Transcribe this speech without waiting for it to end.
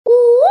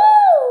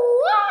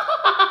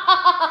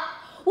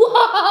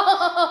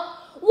Wow!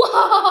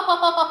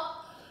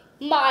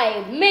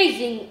 My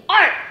amazing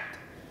art!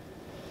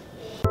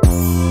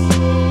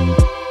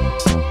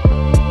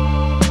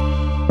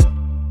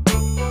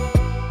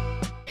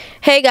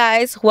 Hey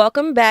guys,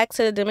 welcome back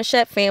to the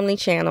Demouchet family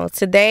channel.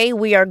 Today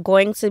we are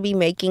going to be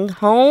making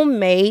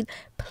homemade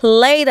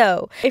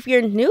Play-Doh. If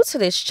you're new to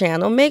this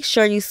channel, make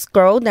sure you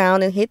scroll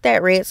down and hit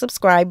that red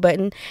subscribe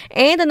button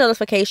and the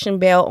notification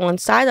bell on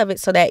side of it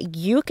so that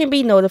you can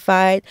be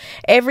notified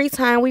every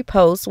time we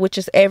post, which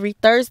is every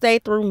Thursday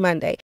through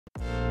Monday.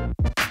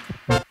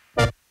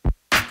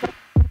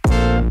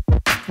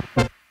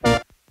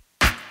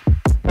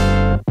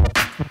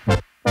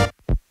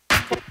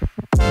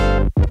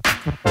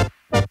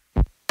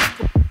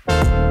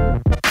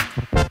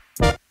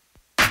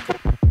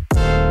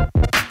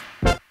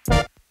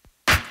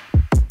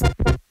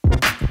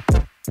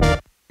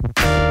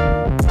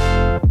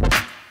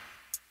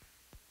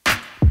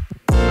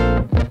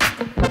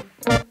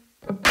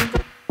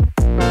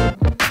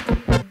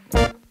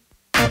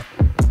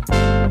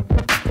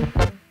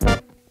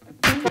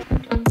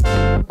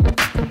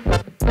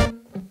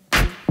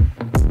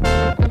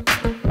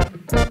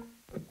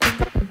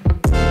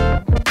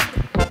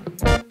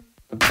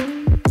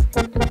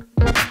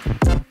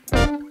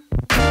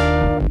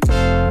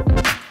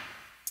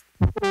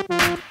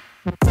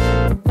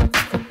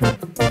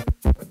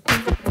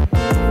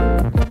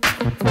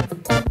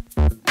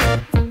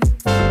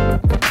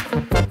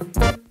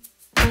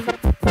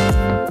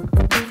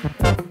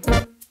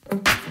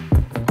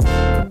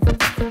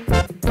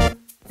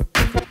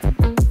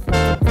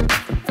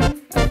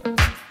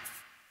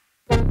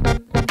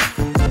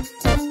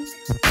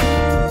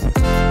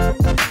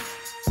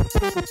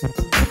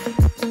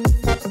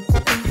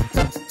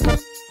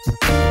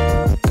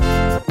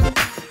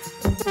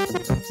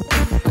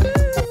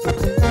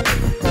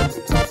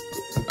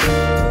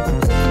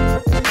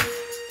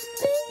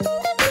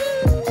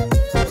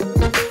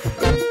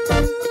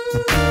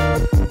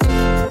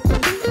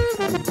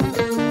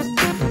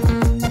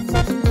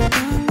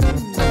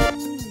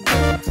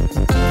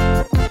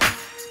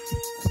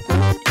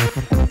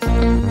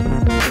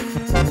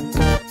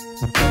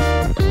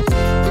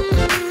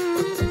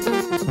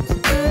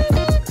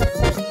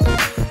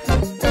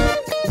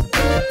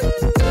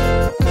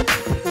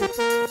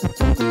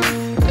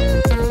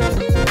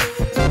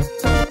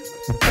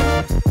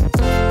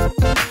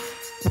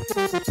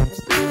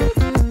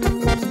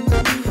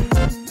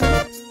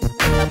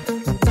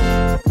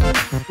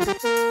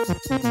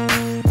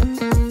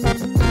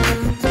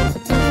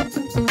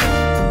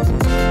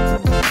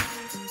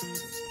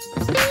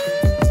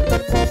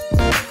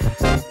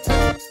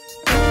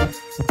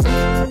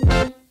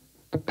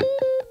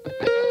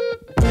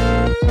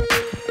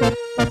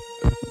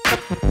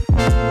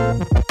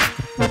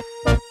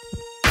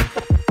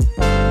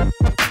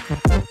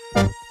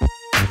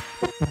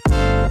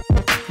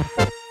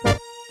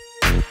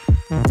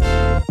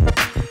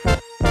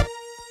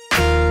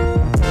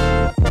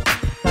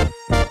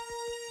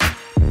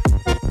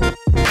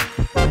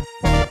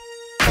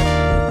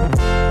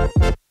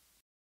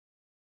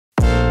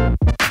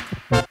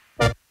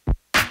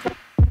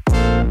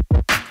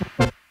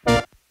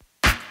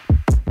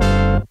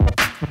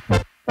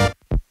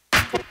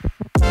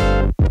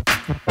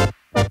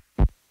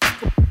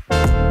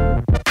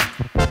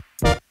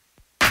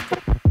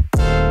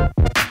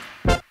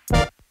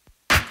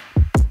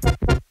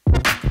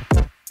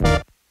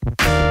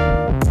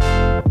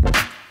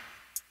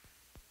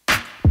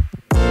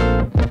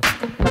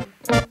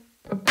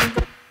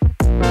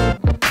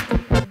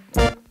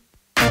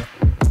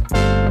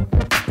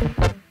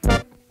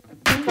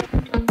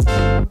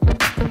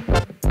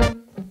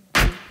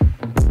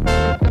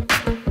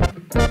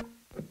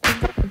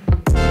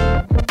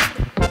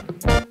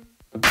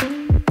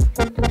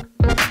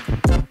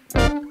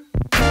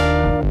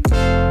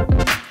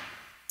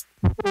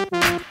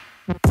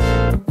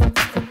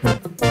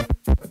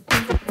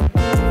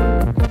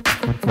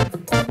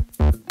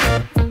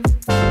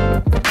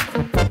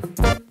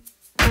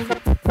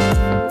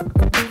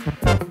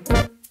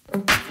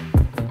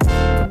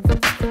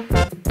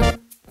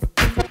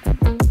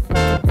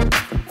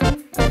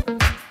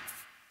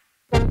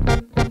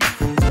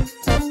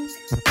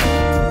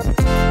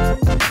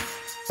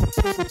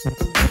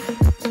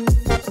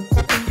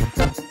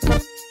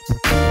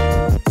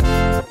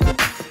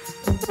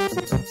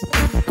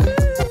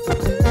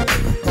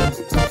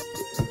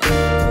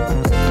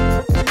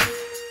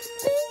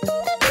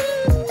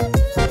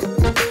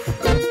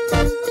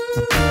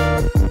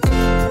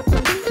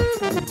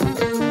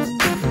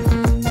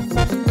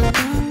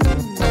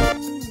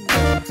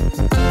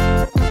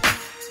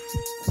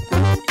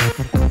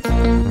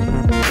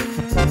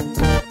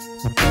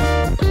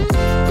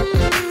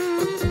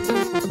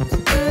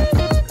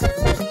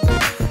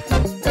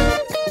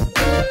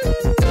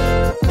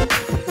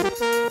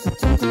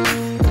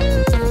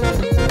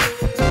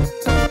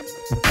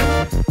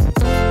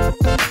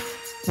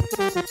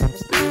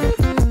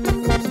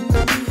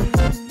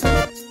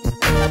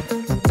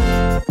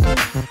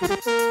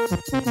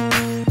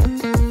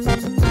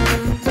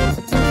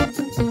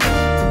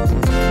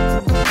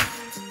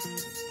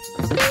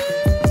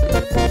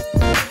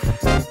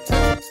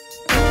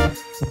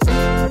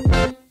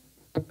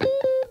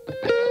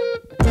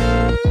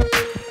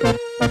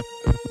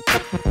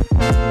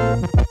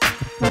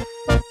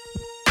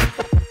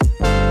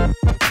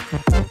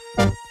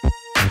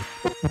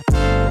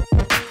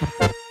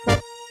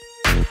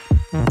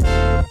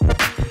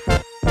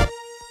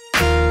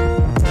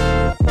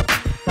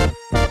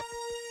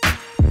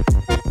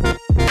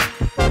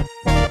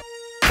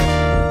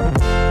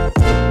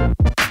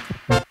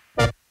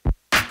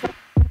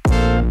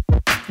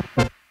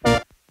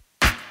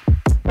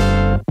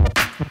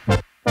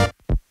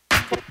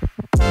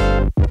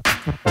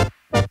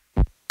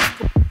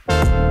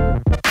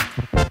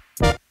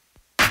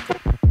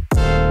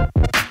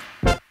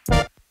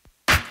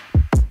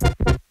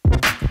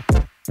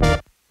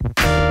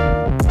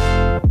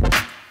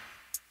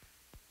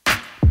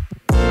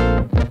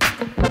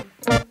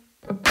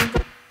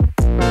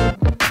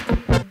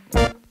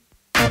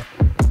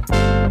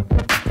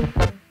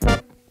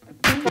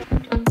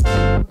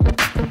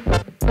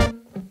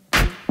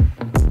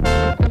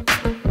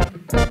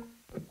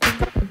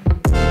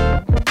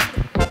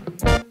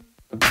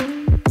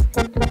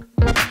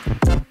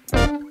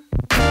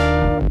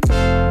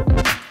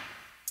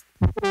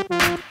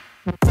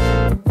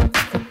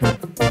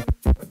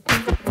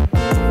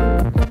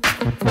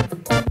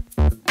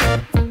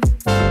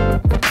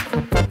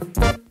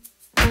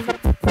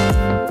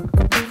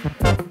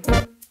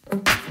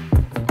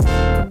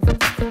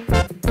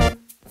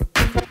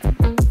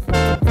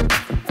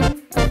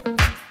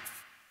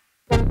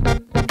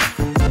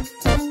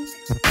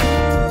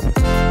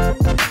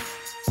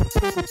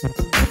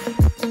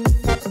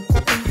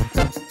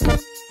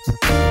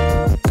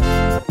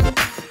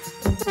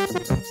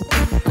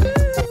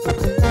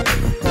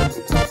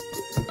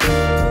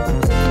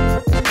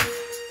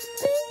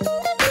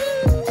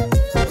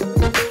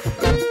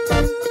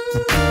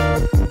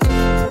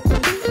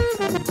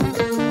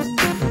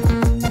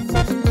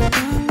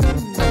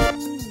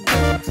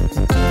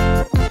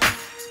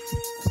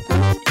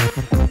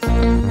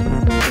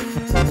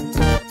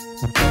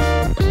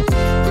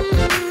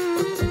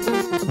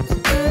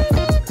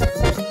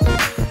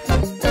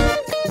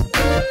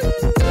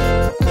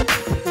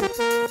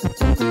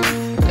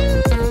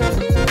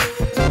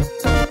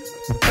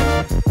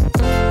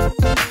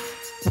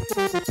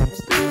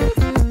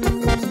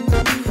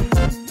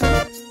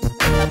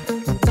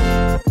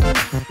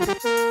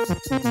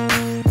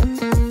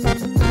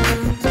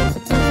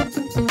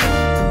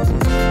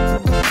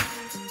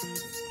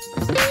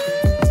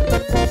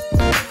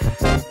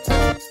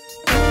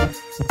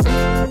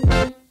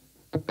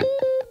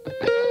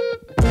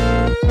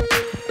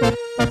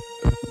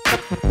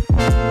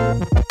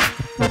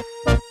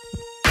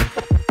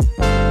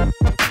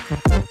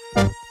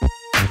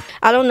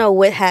 I don't know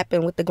what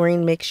happened with the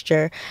green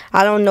mixture.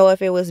 I don't know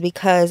if it was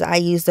because I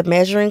used a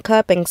measuring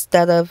cup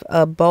instead of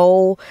a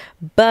bowl,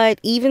 but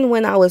even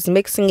when I was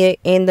mixing it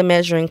in the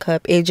measuring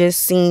cup, it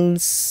just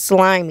seemed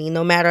slimy.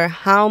 No matter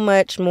how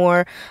much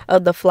more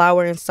of the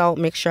flour and salt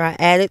mixture I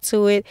added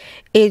to it,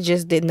 it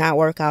just did not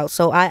work out.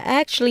 So I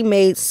actually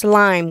made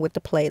slime with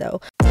the Play-Doh.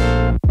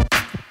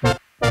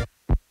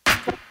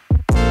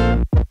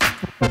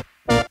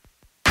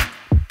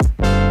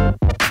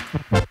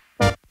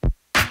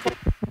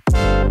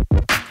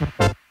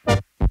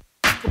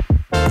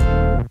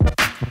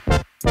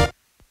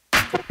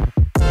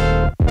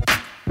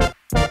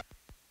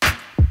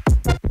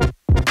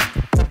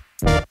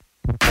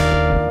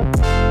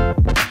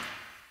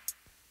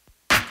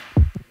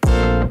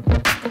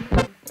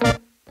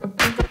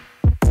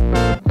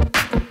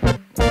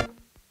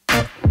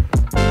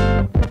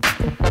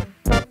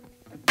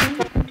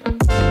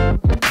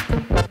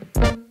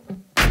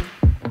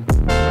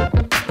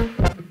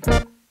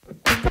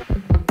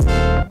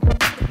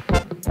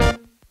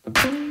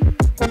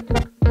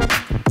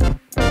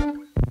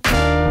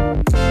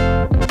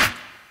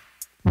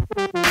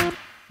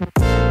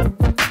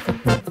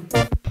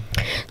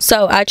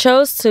 So I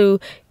chose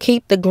to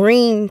keep the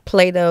green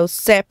Play-Doh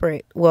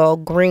separate, well,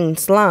 green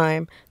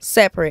slime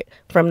separate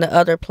from the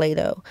other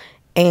Play-Doh,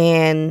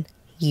 and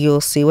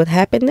you'll see what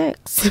happened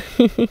next.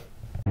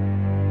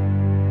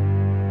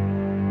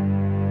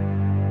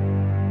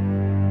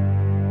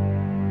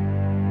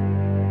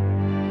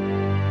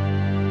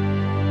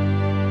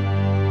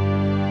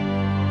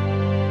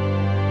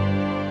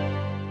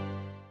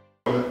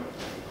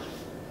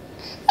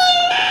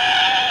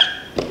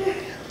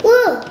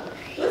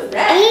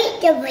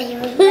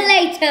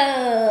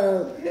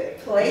 Play-Doh.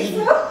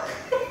 Play-Doh?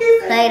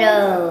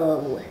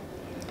 Play-Doh.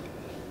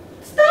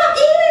 Stop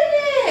eating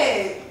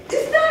it!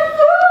 It's not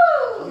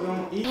food! You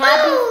don't eat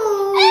Happy.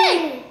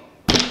 Hey!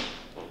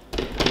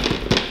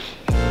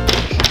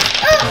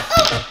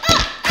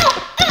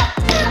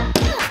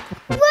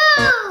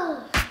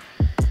 Whoa!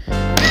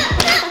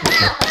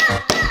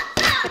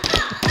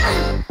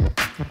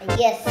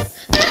 Yes.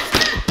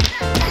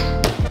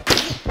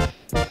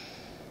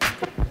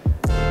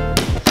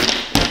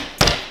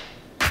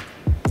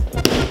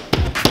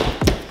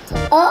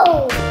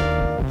 Oh,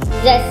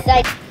 that's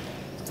like.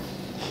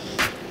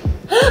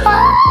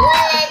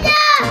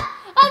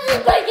 I'm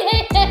just breaking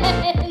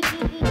it.